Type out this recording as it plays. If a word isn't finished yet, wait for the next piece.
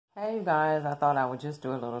Hey you guys, I thought I would just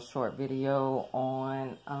do a little short video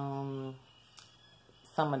on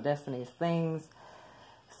some of Destiny's things.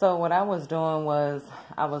 So what I was doing was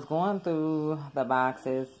I was going through the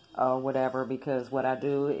boxes or whatever, because what I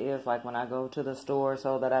do is, like, when I go to the store,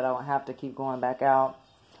 so that I don't have to keep going back out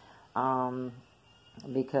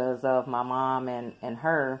because of my mom and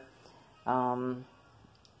her,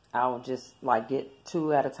 I'll just like get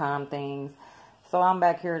two at a time things. So I'm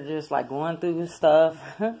back here just like going through stuff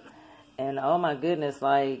and oh my goodness,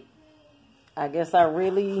 like, I guess I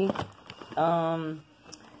really didn't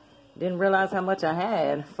realize how much I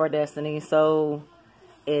had for Destiny. So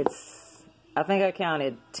I think I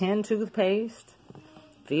counted 10 toothpaste,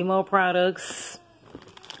 female products,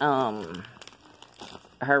 her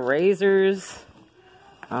razors,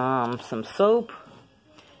 some soap,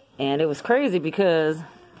 and it was crazy because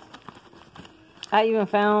I even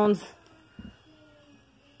found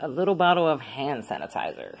a little bottle of hand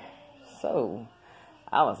sanitizer. So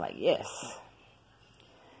I was like, yes.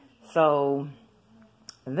 So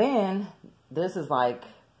then this is like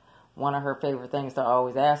one of her favorite things to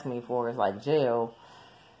always ask me for, is like gel.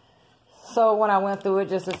 So when I went through it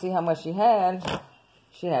just to see how much she had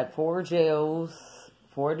 4 gels,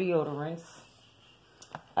 4 deodorants.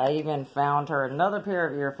 I even found her another pair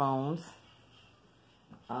of earphones.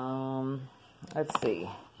 Let's see.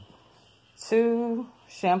 2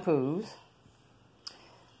 shampoos.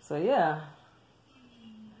 So yeah,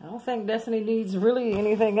 I don't think Destiny needs really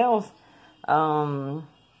anything else. So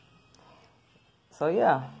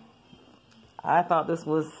yeah, I thought this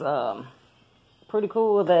was pretty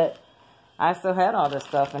cool that I still had all this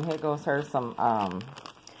stuff. And here goes her some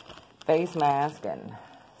face mask and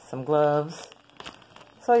some gloves.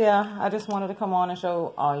 So yeah, I just wanted to come on and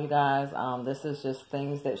show all you guys. This is just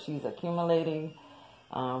things that she's accumulating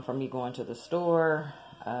from me going to the store.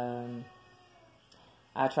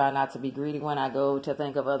 I try not to be greedy when I go to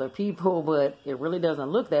think of other people, but it really doesn't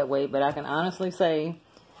look that way. But I can honestly say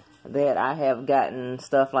that I have gotten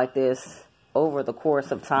stuff like this over the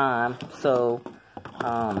course of time. So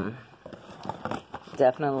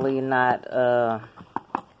definitely not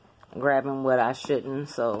grabbing what I shouldn't.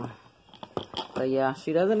 So, but yeah,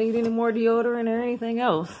 she doesn't need any more deodorant or anything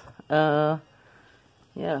else. Yeah.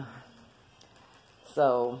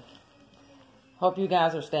 So, hope you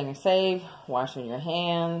guys are staying safe, washing your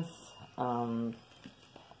hands,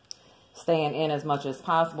 staying in as much as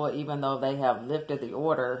possible, even though they have lifted the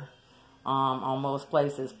order on most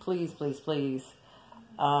places. Please, please, please,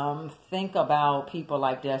 think about people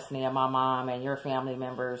like Destiny and my mom and your family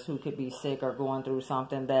members who could be sick or going through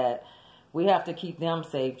something, that we have to keep them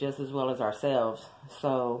safe just as well as ourselves.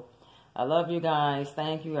 So, I love you guys.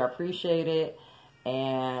 Thank you. I appreciate it.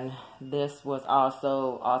 And this was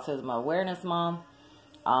also Autism Awareness Month.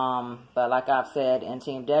 But like I've said in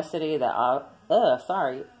Team Destiny, that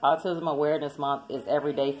Autism Awareness Month is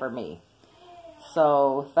every day for me.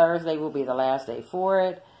 So Thursday will be the last day for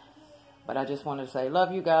it. But I just wanted to say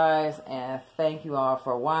love you guys and thank you all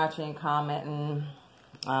for watching, commenting,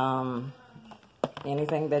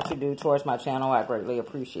 anything that you do towards my channel, I greatly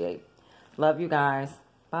appreciate. Love you guys.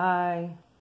 Bye.